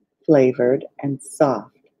 flavored, and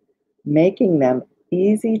soft, making them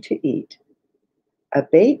easy to eat?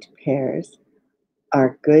 Abate pears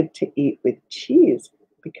are good to eat with cheese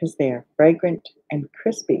because they are fragrant and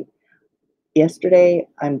crispy. Yesterday,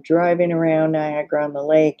 I'm driving around Niagara on the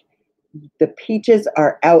Lake. The peaches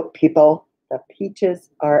are out, people. The peaches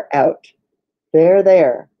are out. They're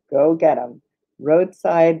there. Go get them.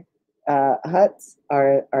 Roadside huts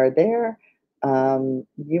are there. You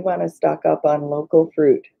want to stock up on local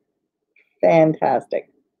fruit. Fantastic.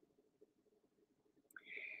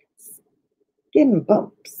 Skin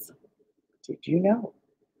bumps. Did you know?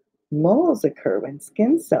 Moles occur when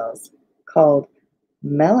skin cells called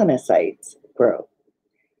melanocytes grow.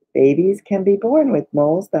 Babies can be born with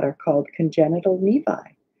moles that are called congenital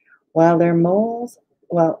nevi, while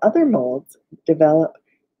other moles develop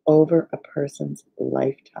over a person's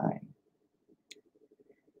lifetime.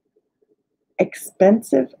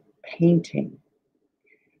 Expensive painting.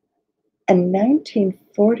 A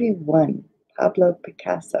 1941 Pablo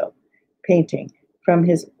Picasso painting from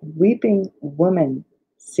his Weeping Woman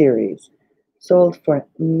series sold for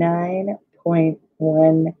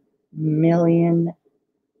 $9.1 million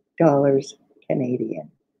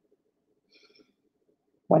Canadian.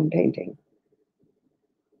 One painting.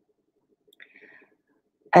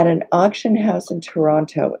 At an auction house in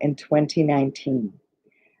Toronto in 2019,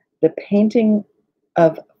 the painting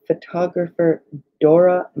of photographer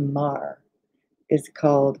Dora Maar is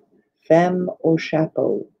called Femme au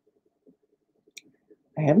Chapeau.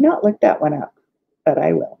 I have not looked that one up, but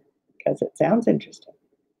I will, because it sounds interesting.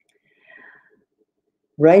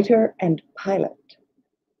 Writer and pilot.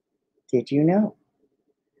 Did you know?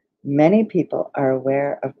 Many people are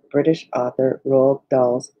aware of British author Roald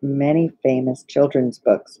Dahl's many famous children's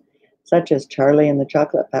books, such as Charlie and the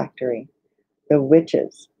Chocolate Factory, The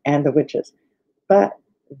Witches, but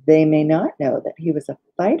they may not know that he was a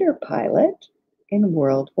fighter pilot in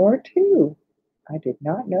World War II. I did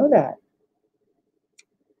not know that.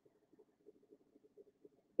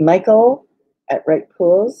 Michael at Wright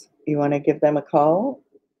Pools, you want to give them a call?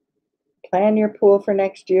 Plan your pool for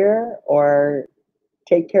next year or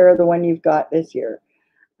take care of the one you've got this year.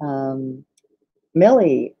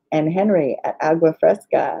 Millie and Henry at Agua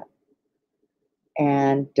Fresca,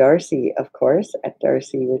 and Darcy, of course, at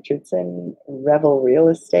Darcy Richardson, Revel Real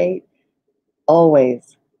Estate,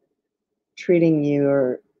 always treating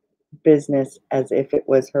your business as if it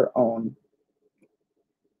was her own.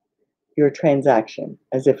 Your transaction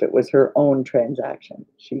as if it was her own transaction.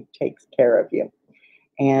 She takes care of you.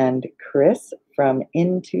 And Chris from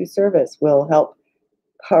Into Service will help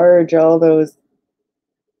purge all those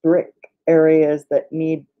brick areas that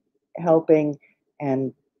need helping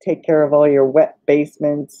and take care of all your wet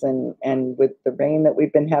basements, and with the rain that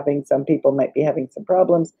we've been having, some people might be having some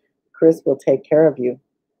problems. Chris will take care of you.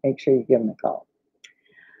 Make sure you give him a call.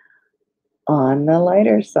 On the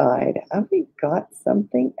lighter side, have we got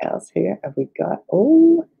something else here? Have we got,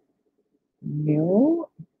 oh, no,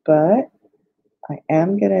 but I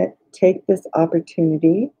am going to take this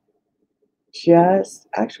opportunity.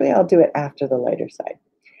 Actually, I'll do it after the lighter side,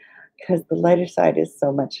 because the lighter side is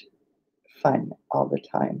so much fun all the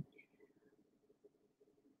time.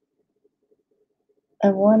 I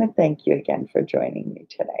want to thank you again for joining me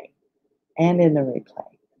today and in the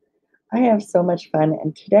replay. I have so much fun,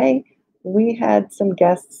 and today we had some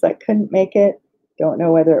guests that couldn't make it. Don't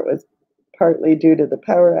know whether it was partly due to the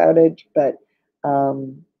power outage, but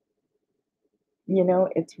you know,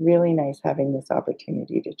 it's really nice having this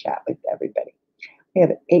opportunity to chat with everybody. We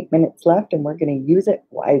have 8 minutes left, and we're going to use it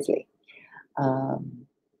wisely.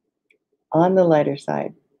 On the lighter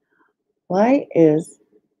side, why is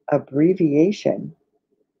abbreviation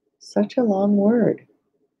such a long word?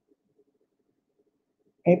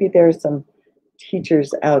 Maybe there's some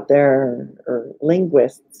teachers out there or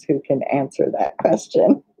linguists who can answer that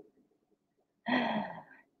question.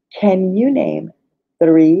 Can you name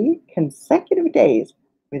 3 consecutive days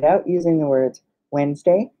without using the words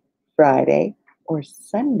Wednesday, Friday, or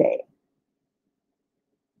Sunday?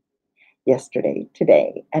 Yesterday,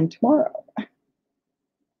 today, and tomorrow.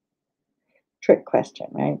 Trick question,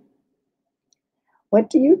 right? What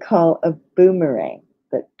do you call a boomerang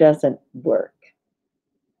that doesn't work?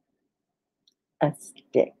 A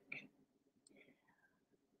stick.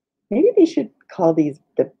 Maybe they should call these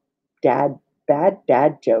the bad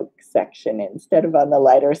dad joke section instead of on the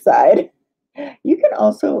lighter side. You can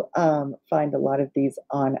also find a lot of these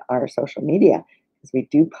on our social media, because we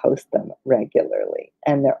do post them regularly,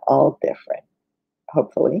 and they're all different.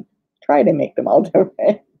 Hopefully, try to make them all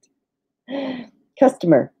different.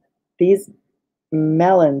 Customer, these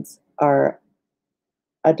melons are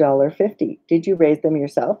 $1.50. Did you raise them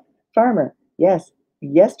yourself? Farmer, yes.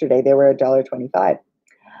 Yesterday they were $1.25.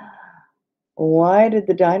 Why did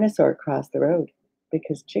the dinosaur cross the road?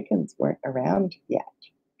 Because chickens weren't around yet.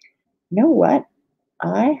 You know what?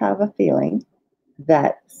 I have a feeling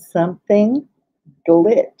that something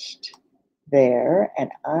glitched there,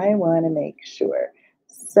 and I want to make sure.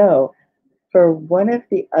 So, for one of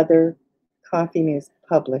the other Coffee News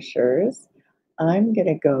publishers, I'm going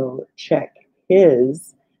to go check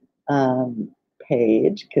his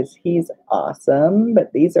page, because he's awesome,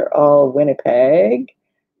 but these are all Winnipeg.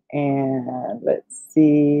 And let's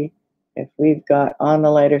see if we've got on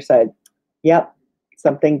the lighter side. Yep,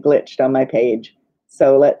 something glitched on my page.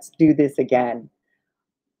 So let's do this again.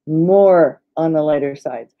 More on the lighter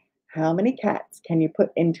side. How many cats can you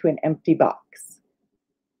put into an empty box?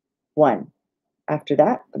 1. After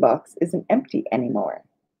that, the box isn't empty anymore.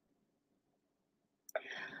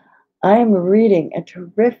 I'm reading a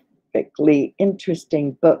terrifically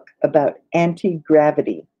interesting book about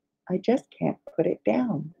anti-gravity. I just can't put it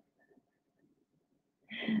down.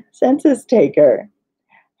 Census taker.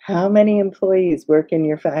 How many employees work in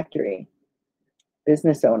your factory?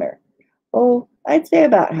 Business owner. Oh, I'd say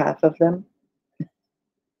about half of them.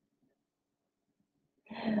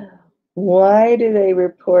 Why do they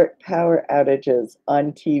report power outages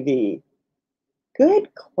on TV?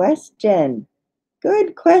 Good question.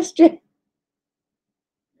 Good question.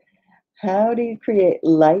 How do you create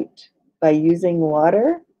light by using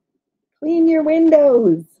water? Clean your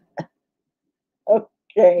windows.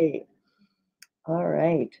 Okay. All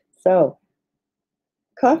right. So,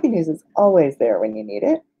 Coffee News is always there when you need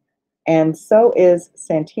it. And so is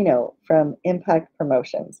Santino from Impact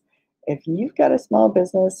Promotions. If you've got a small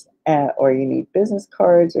business, or you need business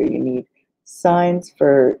cards, or you need signs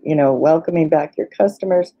for, welcoming back your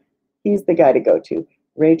customers, he's the guy to go to.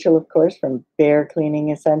 Rachel, of course, from Bear Cleaning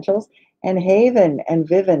Essentials, and Haven and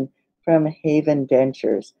Vivian from Haven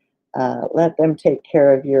Dentures. Let them take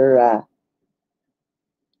care of your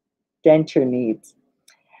denture needs.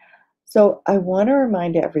 So I want to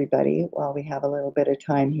remind everybody, while we have a little bit of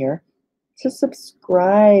time here, to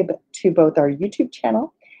subscribe to both our YouTube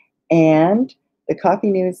channel and the Coffee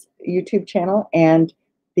News YouTube channel, and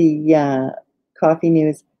the Coffee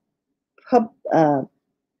News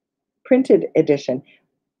printed edition.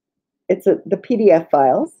 It's the PDF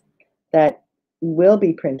files that will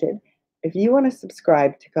be printed. If you want to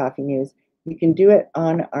subscribe to Coffee News, you can do it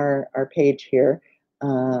on our page here.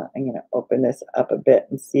 I'm going to open this up a bit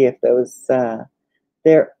and see if those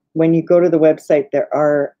there. When you go to the website, there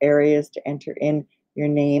are areas to enter in your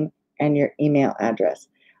name and your email address.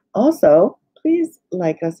 Also, please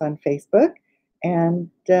like us on Facebook and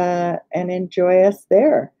enjoy us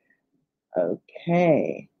there.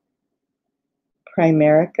 Okay.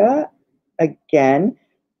 Primerica, again,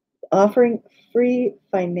 offering free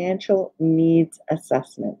financial needs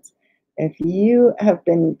assessments. If you have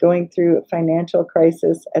been going through a financial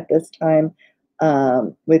crisis at this time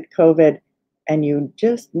with COVID, and you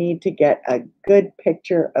just need to get a good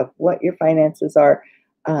picture of what your finances are,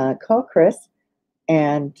 call Chris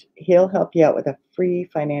and he'll help you out with a free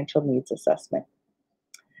financial needs assessment.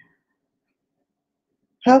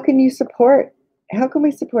 How can we support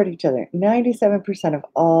each other? 97% of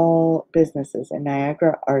all businesses in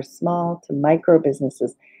Niagara are small to micro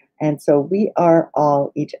businesses. And so we are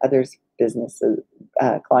all each other's businesses,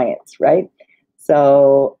 clients, right?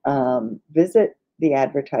 So visit the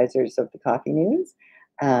advertisers of the Coffee News,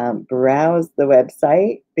 browse the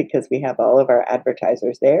website because we have all of our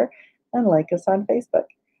advertisers there, and like us on Facebook.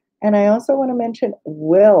 And I also want to mention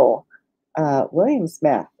William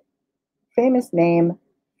Smith, famous name,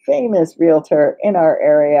 famous realtor in our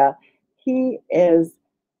area. He is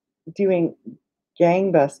doing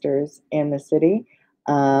gangbusters in the city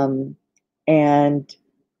and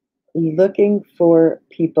looking for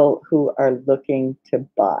people who are looking to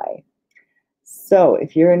buy. So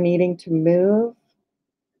if you're needing to move,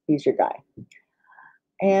 he's your guy.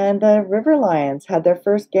 And the River Lions had their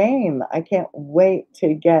first game. I can't wait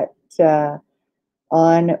to get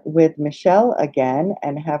on with Michelle again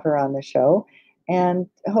and have her on the show. And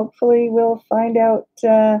hopefully we'll find out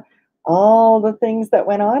all the things that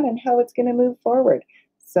went on and how it's going to move forward.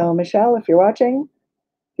 So Michelle, if you're watching,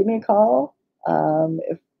 give me a call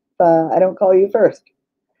if I don't call you first.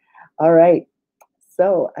 All right.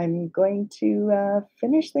 So I'm going to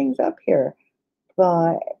finish things up here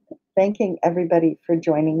by thanking everybody for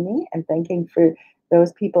joining me and thanking for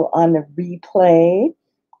those people on the replay.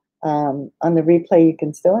 On the replay, you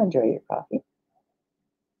can still enjoy your coffee.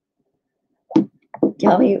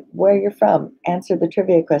 Tell me where you're from. Answer the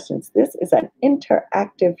trivia questions. This is an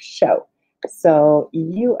interactive show, so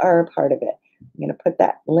you are a part of it. I'm going to put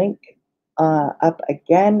that link up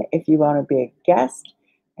again if you want to be a guest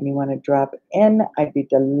and you want to drop in. I'd be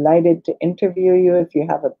delighted to interview you if you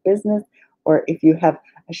have a business or if you have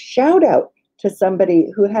a shout out to somebody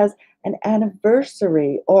who has an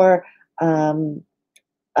anniversary or a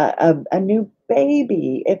new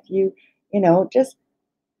baby. If you just,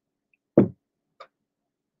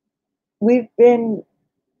 we've been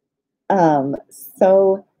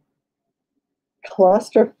so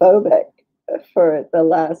claustrophobic for the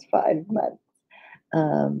last 5 months.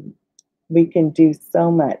 We can do so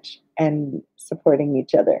much and supporting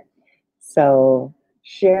each other. So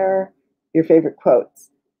share your favorite quotes,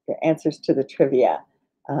 your answers to the trivia,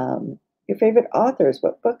 your favorite authors,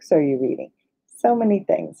 what books are you reading? So many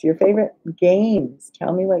things. Your favorite games.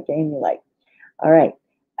 Tell me what game you like. All right.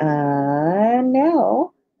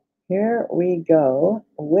 Now, here we go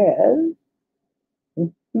with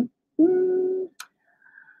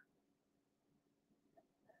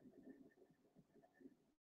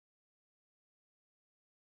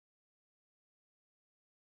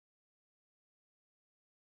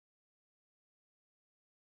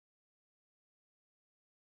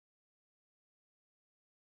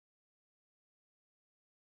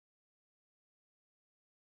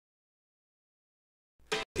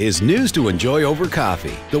is News to Enjoy Over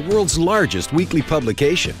Coffee, the world's largest weekly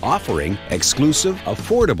publication offering exclusive,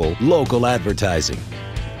 affordable, local advertising.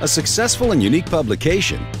 A successful and unique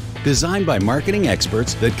publication designed by marketing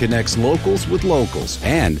experts that connects locals with locals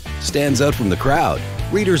and stands out from the crowd.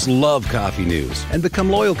 Readers love Coffee News and become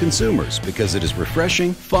loyal consumers because it is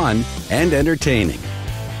refreshing, fun, and entertaining.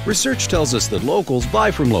 Research tells us that locals buy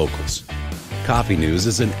from locals. Coffee News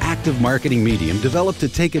is an active marketing medium developed to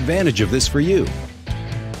take advantage of this for you.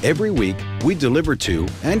 Every week, we deliver to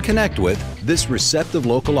and connect with this receptive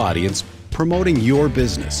local audience, promoting your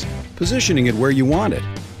business, positioning it where you want it,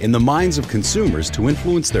 in the minds of consumers to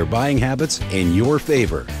influence their buying habits in your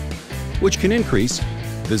favor, which can increase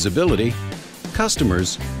visibility,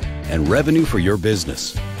 customers, and revenue for your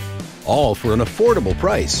business. All for an affordable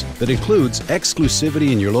price that includes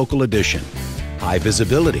exclusivity in your local edition, high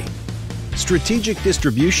visibility, strategic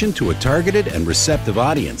distribution to a targeted and receptive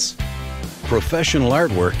audience, professional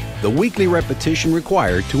artwork, the weekly repetition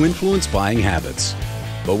required to influence buying habits.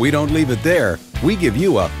 But we don't leave it there. We give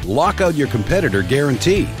you a lock out your competitor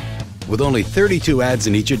guarantee. With only 32 ads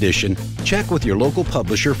in each edition, check with your local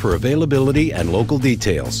publisher for availability and local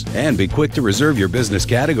details. And be quick to reserve your business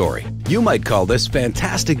category. You might call this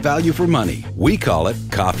fantastic value for money. We call it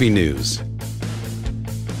Coffee News.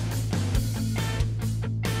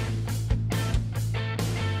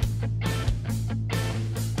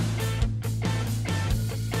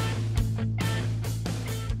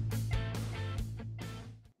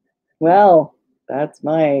 Well, that's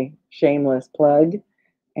my shameless plug.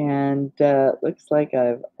 And looks like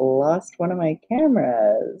I've lost one of my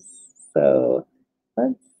cameras. So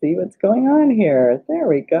let's see what's going on here. There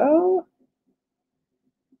we go.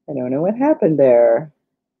 I don't know what happened there.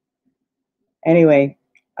 Anyway,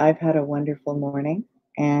 I've had a wonderful morning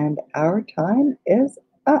and our time is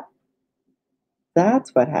up.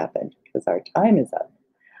 That's what happened, because our time is up.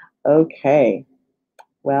 Okay,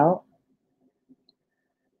 well,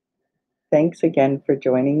 thanks again for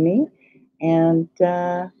joining me. And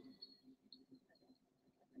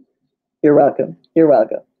you're welcome. You're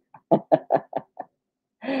welcome.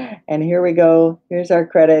 And here we go. Here's our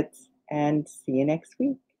credits, and see you next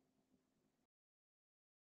week.